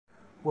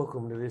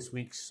Welcome to this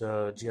week's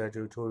G.I.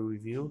 Joe toy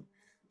review.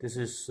 This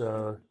is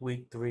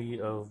week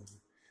 3 of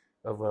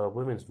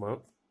Women's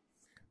Month.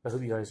 I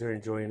hope you guys are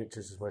enjoying it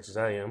just as much as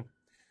I am.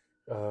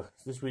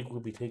 This week we'll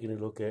be taking a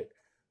look at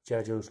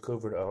G.I. Joe's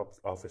covert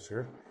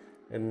officer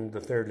and the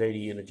third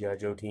lady in the G.I.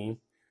 Joe team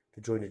to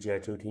join the G.I.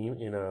 Joe team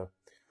in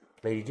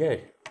Lady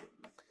Jaye.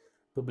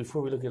 But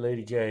before we look at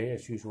Lady Jaye,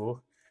 as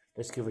usual,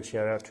 let's give a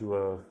shout out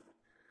to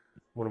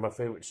one of my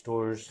favorite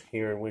stores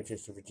here in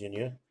Winchester,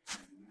 Virginia,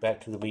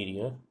 Back to the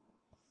Media.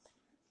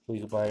 So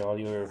you can buy all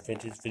your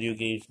vintage video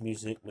games,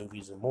 music,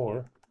 movies, and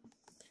more.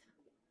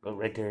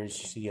 Right there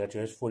is the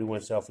address,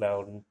 41 South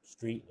Loudon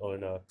Street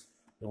in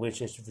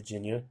Winchester,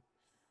 Virginia.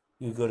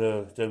 You can go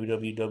to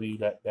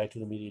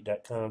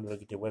www.backtothemedia.com to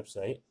look at their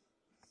website.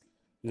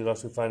 You can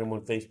also find them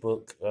on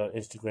Facebook,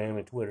 Instagram,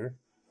 and Twitter.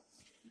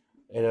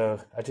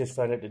 And I just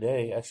found out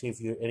today, actually,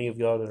 if you're any of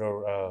y'all that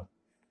are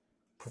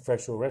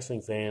professional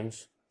wrestling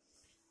fans,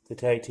 the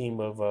tag team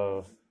of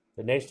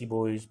the Nasty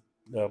Boys,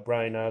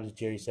 Brian Knobbs and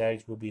Jerry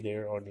Sags, will be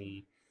there on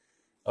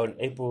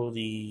April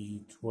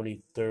the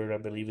 23rd, I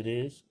believe it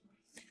is.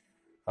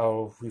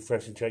 I'll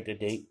refresh and check the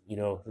date,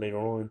 later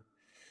on.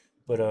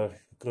 But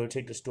go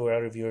check the store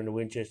out if you're in the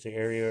Winchester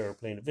area or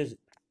planning to visit.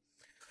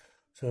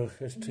 So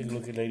let's take a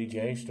look at Lady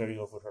Jaye, starting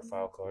off with her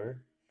file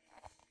card.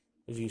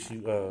 As you see,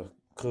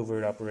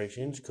 covert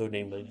operations,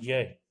 codename Lady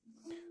Jaye.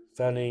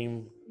 File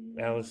name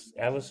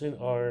Allison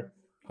R.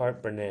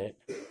 Hart Burnett.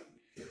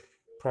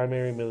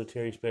 Primary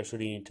military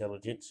specialty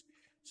intelligence.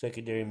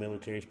 Secondary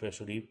military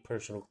specialty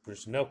personal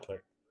personnel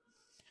clerk.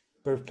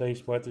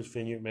 Birthplace Martha's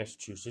Vineyard,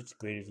 Massachusetts,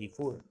 grade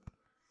E4.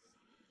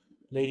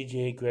 Lady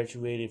Jaye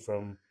graduated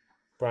from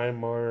Bryn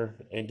Mawr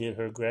and did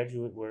her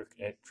graduate work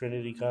at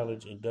Trinity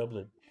College in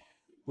Dublin,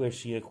 where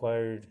she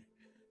acquired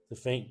the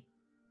faint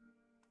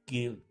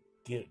the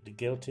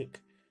Celtic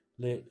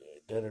lit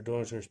that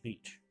adorns her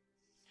speech.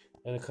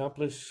 An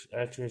accomplished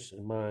actress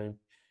and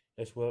mime,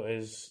 as well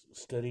as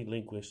studied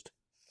linguist,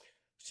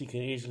 she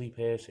can easily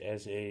pass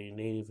as a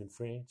native in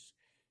France,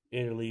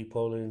 Italy,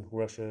 Poland,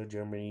 Russia,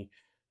 Germany,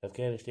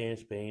 Afghanistan,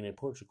 Spain, and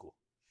Portugal.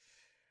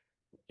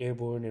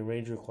 Airborne and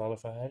Ranger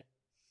qualified.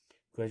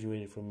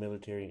 Graduated from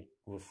military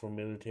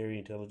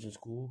intelligence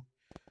school.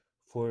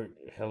 Fort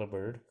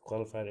Helleberg,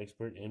 qualified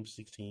expert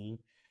M16,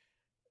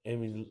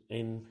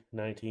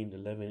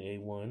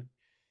 M1911A1,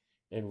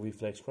 and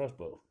reflex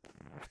crossbow.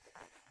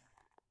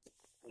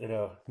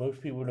 And most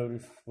people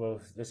notice.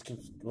 Well, let's get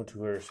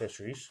into her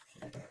accessories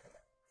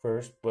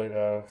first. But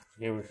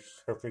here was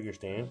her figure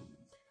stand.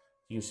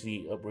 You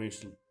see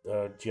upraised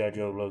G.I.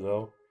 Joe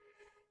logo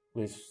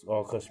with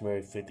all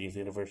customary 50th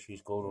anniversary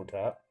gold on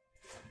top.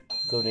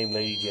 Codename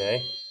Lady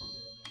Jaye.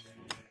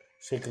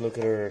 Take a look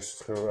at her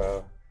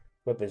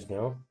weapons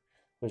now.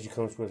 When she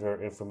comes with her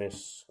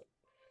infamous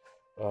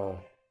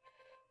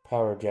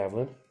power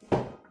javelin.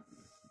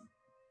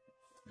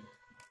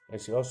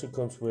 And she also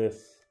comes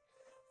with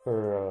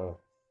her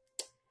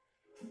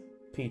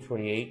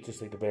P28,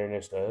 just like the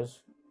Baroness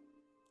does.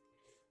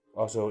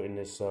 Also in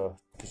this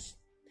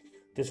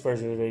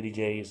version of Lady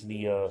Jaye is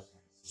the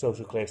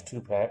Social Class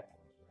 2-pack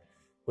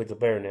with the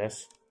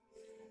Baroness.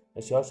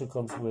 And she also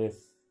comes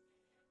with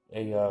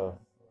a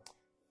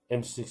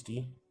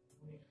M60.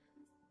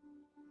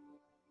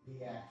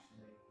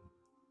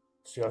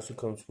 She also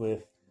comes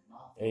with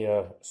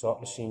a assault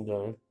machine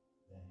gun.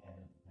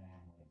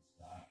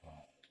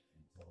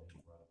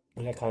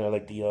 And I kind of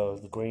like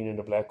the green and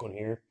the black on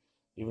here,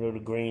 even though the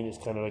green is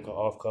kind of like an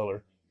off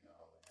color.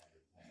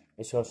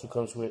 And she also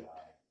comes with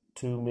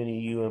 2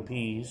 mini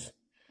UMPs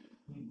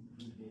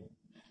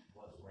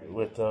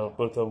with both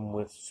of them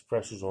with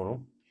suppressors on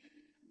them.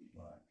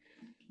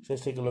 So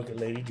let's take a look at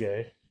Lady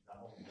Jaye.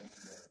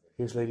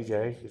 Here's Lady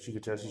Jaye. As you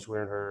can tell, she's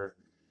wearing her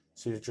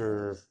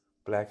signature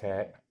black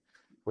hat,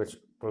 which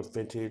both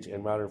vintage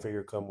and modern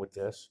figure come with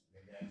this.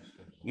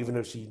 Even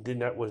though she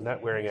was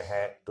not wearing a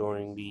hat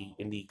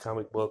in the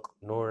comic book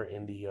nor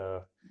in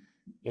the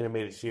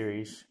animated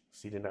series,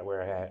 she did not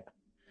wear a hat.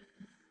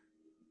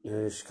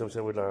 She comes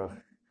in with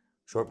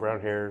short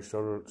brown hair,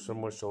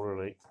 somewhat shoulder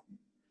length.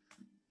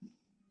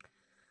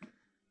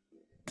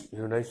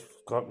 Nice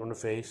sculpt on the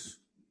face.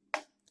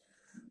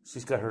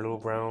 She's got her little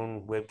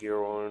brown web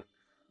gear on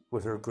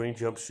with her green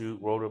jumpsuit,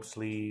 rolled up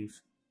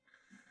sleeves.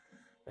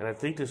 And I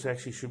think this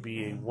actually should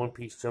be a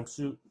one-piece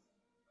jumpsuit.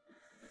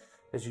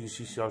 As you can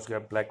see, she also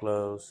got black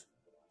gloves,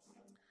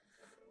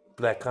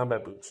 black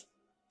combat boots.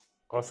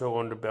 Also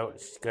on the belt,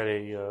 she's got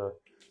a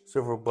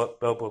silver belt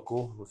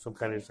buckle with some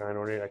kind of design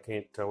on it. I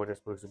can't tell what that's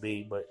supposed to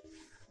be, but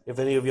if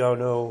any of y'all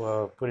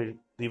know,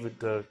 leave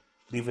it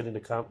in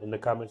the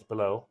comments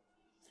below.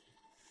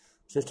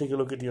 Just take a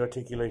look at the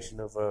articulation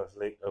of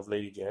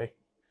Lady Jaye.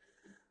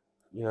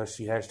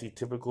 She has the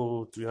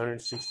typical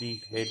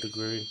 360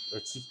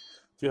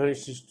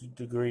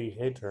 degree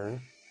head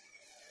turn.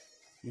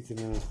 You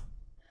can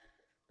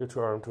lift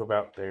her arm to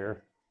about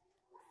there.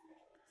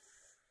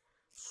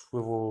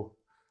 Swivel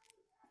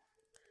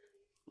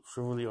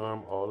the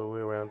arm all the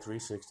way around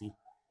 360.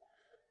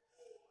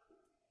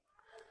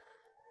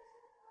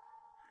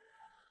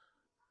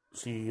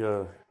 She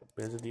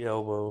bends at the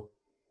elbow,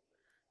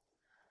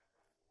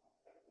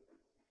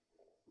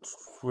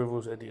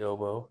 swivels at the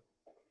elbow,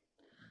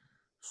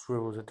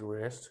 swivels at the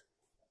wrist.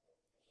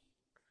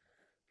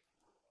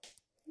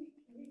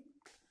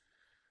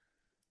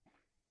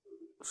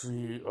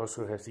 She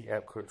also has the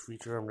app crunch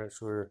feature. I'm not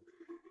sure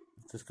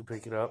if this could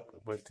pick it up,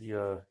 but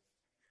the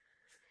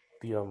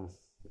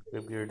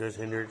the beard does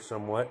hinder it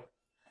somewhat.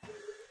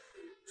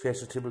 She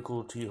has the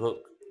typical T-hook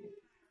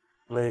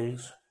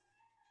legs,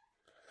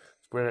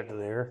 spread out to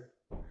there,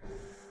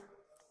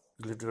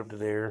 lift it up to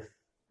there,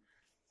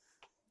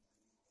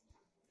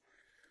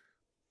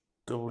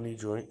 double knee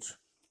joints.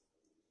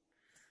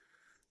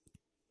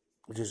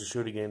 Just to show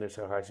it again, that's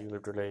how high she can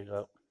lift her leg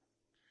up.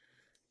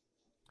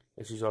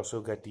 And she's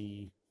also got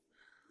the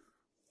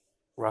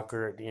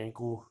rocker at the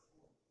ankle.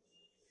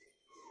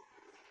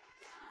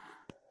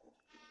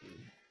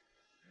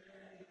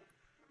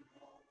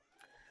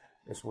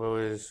 As well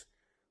as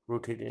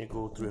rotate the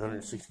ankle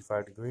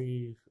 365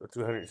 degrees or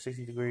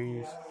 360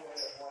 degrees.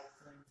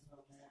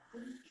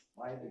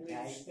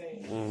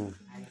 And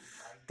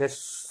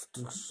that's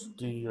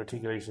the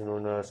articulation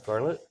on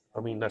Scarlet. I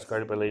mean, not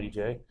Scarlet, but Lady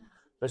Jaye.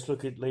 Let's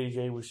look at Lady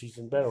Jaye when she's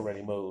in battle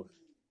ready mode.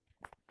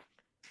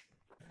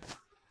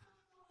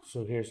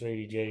 So here's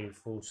Lady Jaye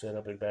full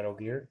setup in battle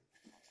gear.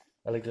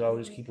 I like to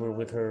always keep her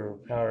with her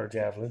power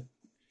javelin.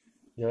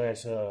 You know,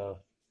 as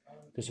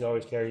because she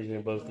always carries it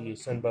in both the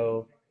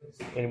Sunbow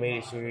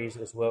animated series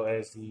as well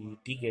as the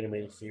Deke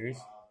animated series.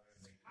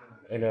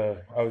 And I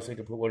always like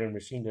to put one of the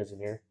machine guns in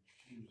there.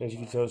 As you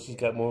can tell, she's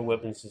got more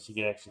weapons than she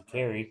can actually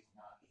carry.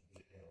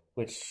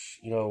 Which,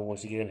 you know,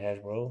 once again,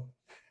 Hasbro,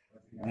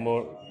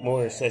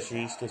 more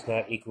accessories does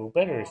not equal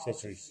better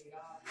accessories.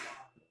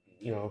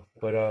 You know,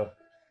 but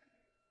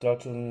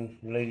Dalton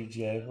Lady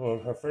Jaye, well,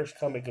 her first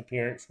comic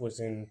appearance was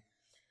in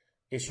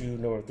issue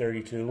number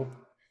 32,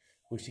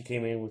 where she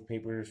came in with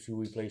papers to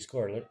replace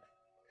Scarlet.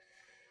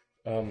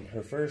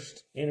 Her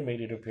first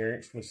animated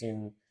appearance was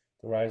in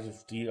The Rise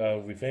of the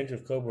Revenge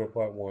of Cobra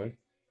Part 1.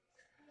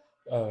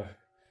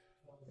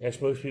 As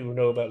most people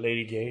know about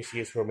Lady Jaye, she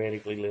is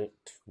romantically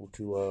linked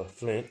to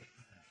Flint.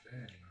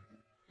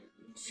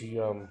 She's,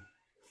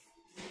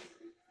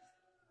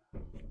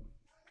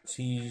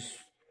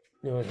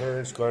 you know, her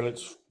and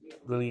Scarlett's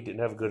really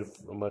didn't have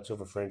much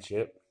of a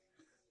friendship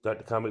throughout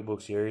the comic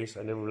book series.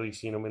 I never really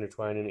seen them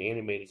intertwined in the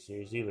animated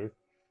series either.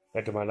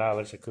 Not to my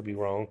knowledge, I could be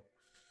wrong.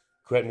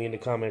 Correct me in the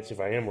comments if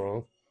I am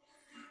wrong.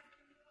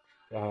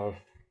 Uh,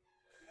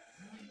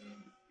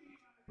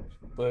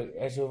 but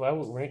as of I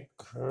would rank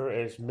her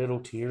as middle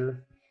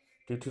tier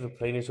due to the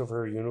plainness of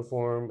her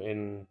uniform,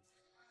 and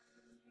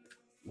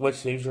what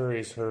saves her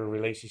is her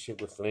relationship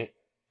with Flint.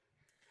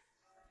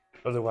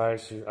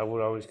 Otherwise, I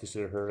would always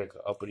consider her like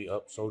an uppity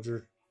up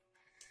soldier.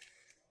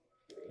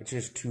 It's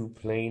just too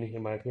plain,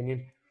 in my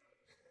opinion.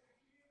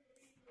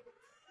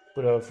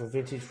 But for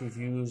vintage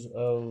reviews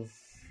of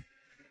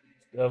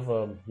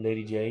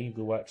Lady Jaye, you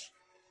can watch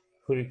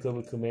Hooded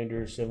Cobra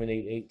Commander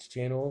 788's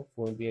channel,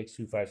 for MBX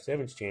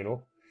 257's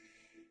channel,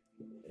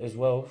 as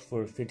well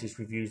for vintage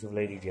reviews of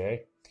Lady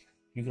Jaye.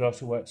 You can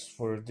also watch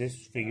for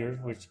this figure,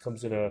 which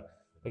comes in a,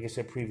 like I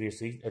said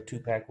previously, a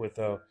 2-pack with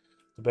the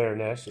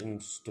Baroness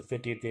and the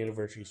 50th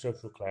anniversary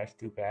Social Clash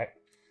 2-pack.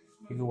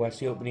 You can watch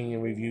the opening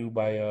and review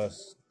by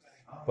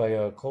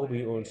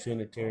Colby on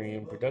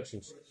Sanitarium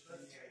Productions.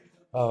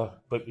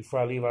 But before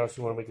I leave, I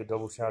also want to make a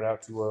double shout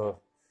out to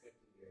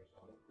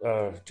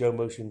Joe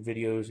Motion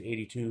Videos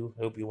 82.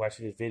 I hope you're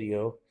watching this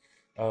video.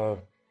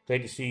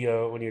 Glad to see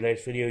on your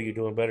last video you're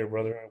doing better,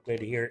 brother. I'm glad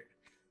to hear it.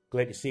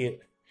 Glad to see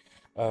it.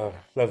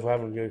 Love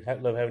having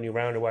you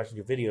around and watching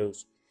your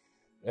videos.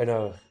 And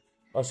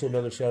also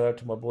another shout out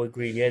to my boy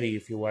Green Yeti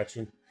if you're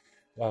watching.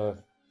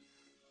 I'm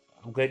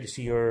glad to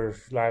see your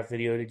live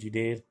video that you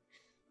did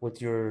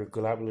with your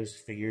Galapagos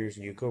figures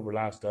and your Cobra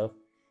Live stuff.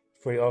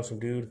 It's pretty awesome,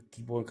 dude.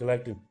 Keep on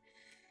collecting.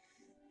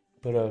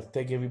 But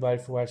thank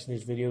everybody for watching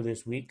this video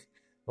this week.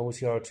 I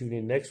wish y'all tune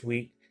in next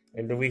week.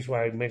 And the reason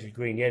why I mentioned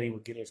Green Yeti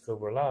with getting his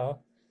Cobra Live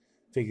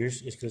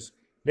figures is because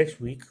next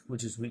week,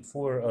 which is week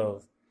 4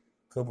 of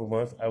Cobra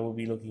Month, I will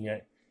be looking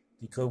at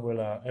the Cobra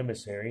Live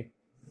Emissary,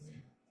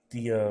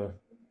 the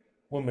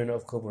woman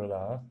of Cobra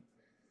Live,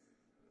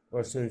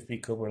 or so to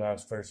speak, Cobra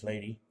Live's First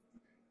Lady,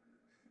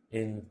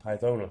 in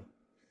Pythona.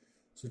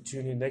 So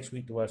tune in next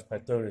week to watch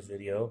Pythona's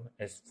video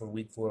as for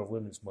week 4 of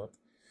Women's Month.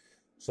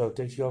 So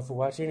thanks y'all for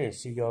watching and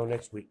see y'all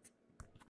next week.